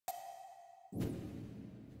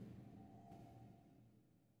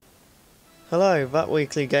Hello,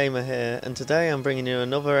 ThatWeeklyGamer here, and today I'm bringing you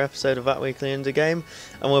another episode of ThatWeeklyIndieGame,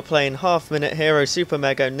 and we're playing Half-Minute Hero Super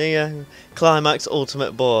Mega Neo Climax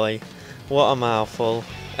Ultimate Boy. What a mouthful.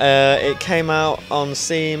 It came out on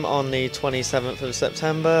Steam on the 27th of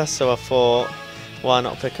September, so I thought, why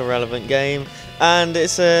not pick a relevant game? And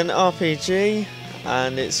it's an RPG,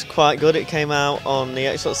 and it's quite good. It came out on the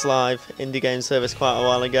Xbox Live Indie Game service quite a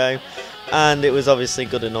while ago, and it was obviously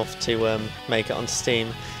good enough to make it onto Steam.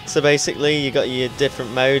 So basically you got your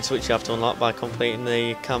different modes which you have to unlock by completing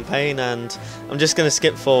the campaign, and I'm just going to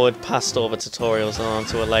skip forward past all the tutorials and on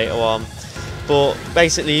to a later one. But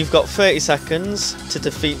basically you've got 30 seconds to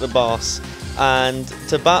defeat the boss, and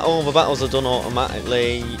to battle, the battles are done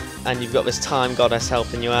automatically, and you've got this time goddess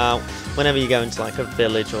helping you out. Whenever you go into like a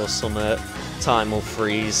village or summit, time will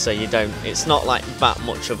freeze, so you don't, it's not like that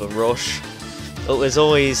much of a rush. But there's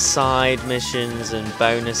always side missions and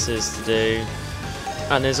bonuses to do.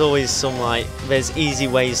 And there's always some there's easy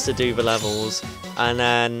ways to do the levels. And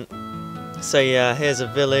then, so yeah, here's a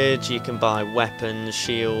village, you can buy weapons,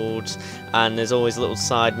 shields, and there's always little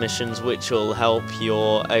side missions which will help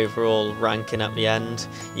your overall ranking at the end.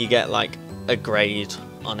 You get like a grade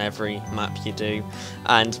on every map you do.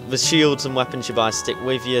 And the shields and weapons you buy stick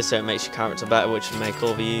with you, so it makes your character better, which will make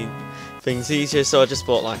all the things easier. So I just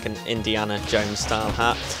bought like an Indiana Jones style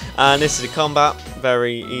hat, and this is the combat,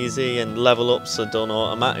 very easy, and level ups are done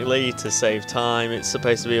automatically to save time. It's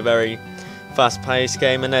supposed to be a very fast paced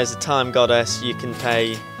game, and there's a time goddess. You can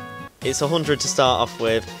pay, it's 100 to start off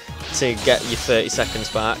with to get your 30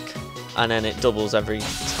 seconds back, and then it doubles every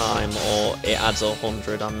time, or it adds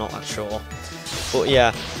 100, I'm not that sure. But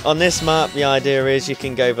yeah, on this map the idea is you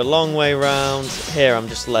can go the long way round. Here I'm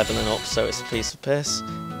just leveling up, so it's a piece of piss.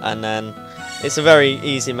 And then it's a very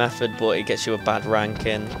easy method, but it gets you a bad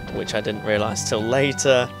ranking, which I didn't realise till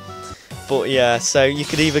later. But yeah, so you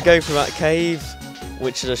could either go through that cave,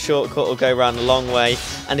 which is a shortcut, or go around the long way.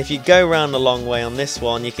 And if you go around the long way on this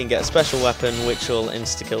one, you can get a special weapon which will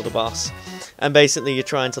insta-kill the boss. And basically you're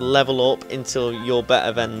trying to level up until you're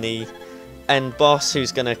better than the end boss,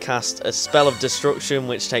 who's going to cast a spell of destruction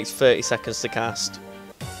which takes 30 seconds to cast.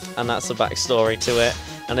 And that's the backstory to it.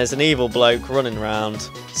 And there's an evil bloke running around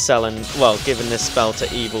selling, well, giving this spell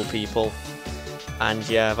to evil people. And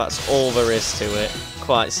yeah, that's all there is to it.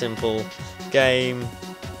 Quite simple game,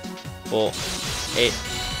 but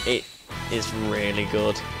it is really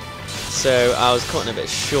good. So I was cutting a bit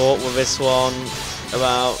short with this one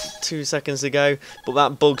about 2 seconds ago, but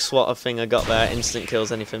that bug swatter thing I got there instant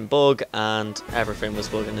kills anything bug, and everything was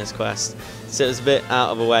bug in this quest. So it was a bit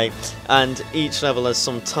out of the way. And each level has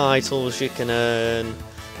some titles you can earn.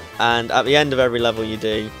 And at the end of every level you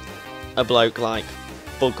do, a bloke like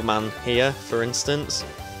Bugman here, for instance,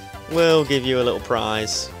 will give you a little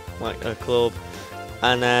prize, like a club.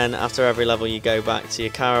 And then after every level you go back to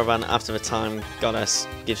your caravan after the time goddess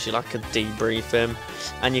gives you like a debriefing.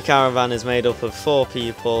 And your caravan is made up of 4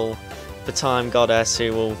 people, the time goddess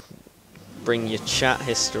who will bring you chat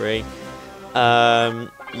history.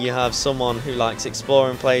 You have someone who likes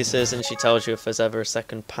exploring places, and she tells you if there's ever a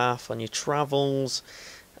second path on your travels.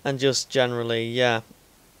 And just generally, yeah.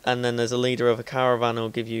 And then there's a leader of a caravan who'll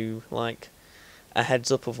give you like a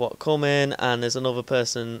heads up of what's coming, and there's another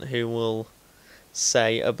person who will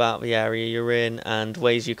say about the area you're in and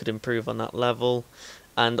ways you could improve on that level.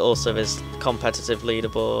 And also there's competitive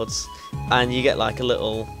leaderboards, and you get like a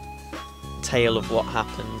little tale of what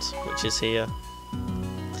happened, which is here.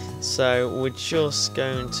 So we're just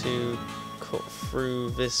going to cut through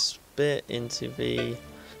this bit into the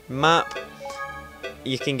map.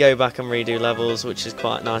 You can go back and redo levels, which is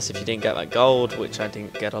quite nice if you didn't get that gold, which I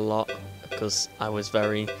didn't get a lot because I was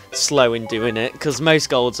very slow in doing it, because most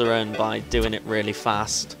golds are earned by doing it really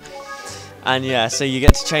fast. And yeah, so you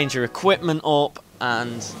get to change your equipment up,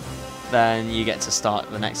 and then you get to start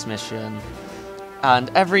the next mission. And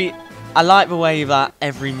I like the way that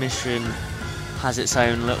every mission has its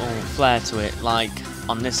own little flair to it, like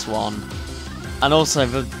on this one. And also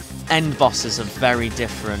the end bosses are very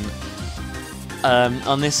different.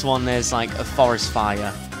 On this one there's like a forest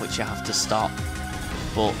fire which you have to stop,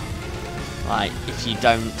 but like if you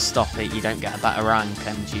don't stop it you don't get a better rank,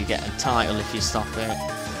 and you get a title if you stop it.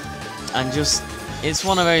 And just, it's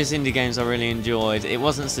one of those indie games I really enjoyed. It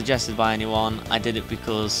wasn't suggested by anyone, I did it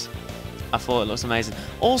because I thought it looks amazing.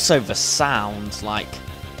 Also the sound, like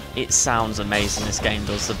it sounds amazing, this game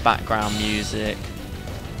does. The background music,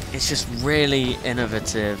 it's just really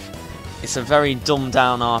innovative. It's a very dumbed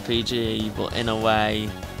down RPG, but in a way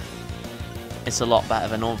it's a lot better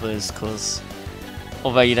than others, because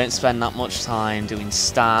although you don't spend that much time doing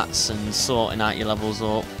stats and sorting out your levels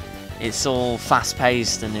up, it's all fast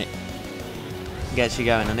paced, and gets you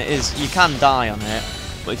going, and it is, you can die on it,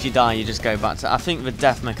 but if you die you just go back to, I think the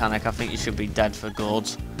death mechanic, I think you should be dead for good.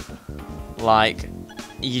 Like,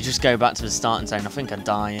 you just go back to the starting zone. I think I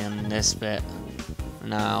die in this bit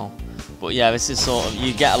now, but yeah, this is sort of,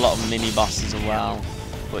 you get a lot of mini bosses as well.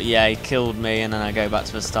 But yeah, he killed me, and then I go back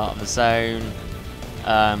to the start of the zone,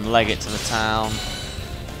 leg it to the town,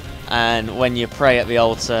 and when you pray at the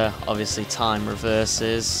altar, obviously time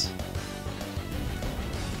reverses.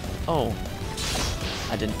 Oh,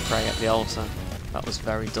 I didn't pray at the altar. That was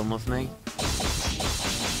very dumb of me.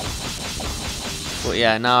 But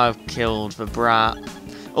yeah, now I've killed the brat.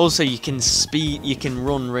 Also, you can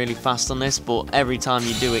run really fast on this, but every time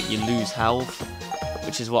you do it, you lose health,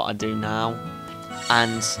 which is what I do now.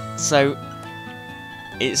 And so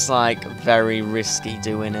it's like very risky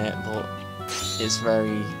doing it, but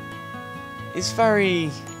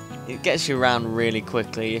it gets you around really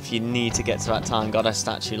quickly if you need to get to that time goddess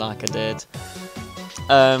statue like I did.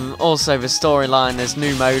 Also, the storyline, there's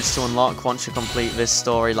new modes to unlock once you complete this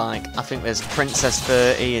story. Like, I think there's Princess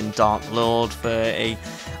 30 and Dark Lord 30.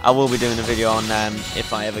 I will be doing a video on them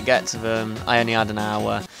if I ever get to them. I only had an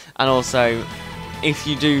hour. And also, if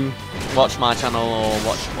you do watch my channel or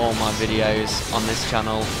watch all my videos on this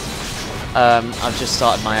channel, I've just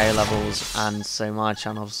started my A-levels, and so my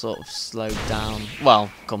channel's sort of slowed down, well,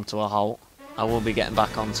 come to a halt. I will be getting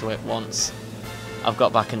back onto it once I've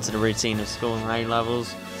got back into the routine of school and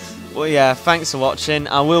A-levels. Well, yeah, thanks for watching.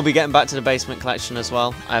 I will be getting back to the basement collection as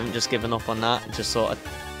well. I haven't just given up on that, just sort of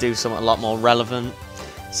do something a lot more relevant.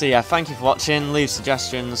 So yeah, thank you for watching. Leave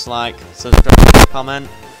suggestions, like, subscribe, comment,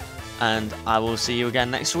 and I will see you again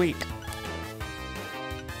next week.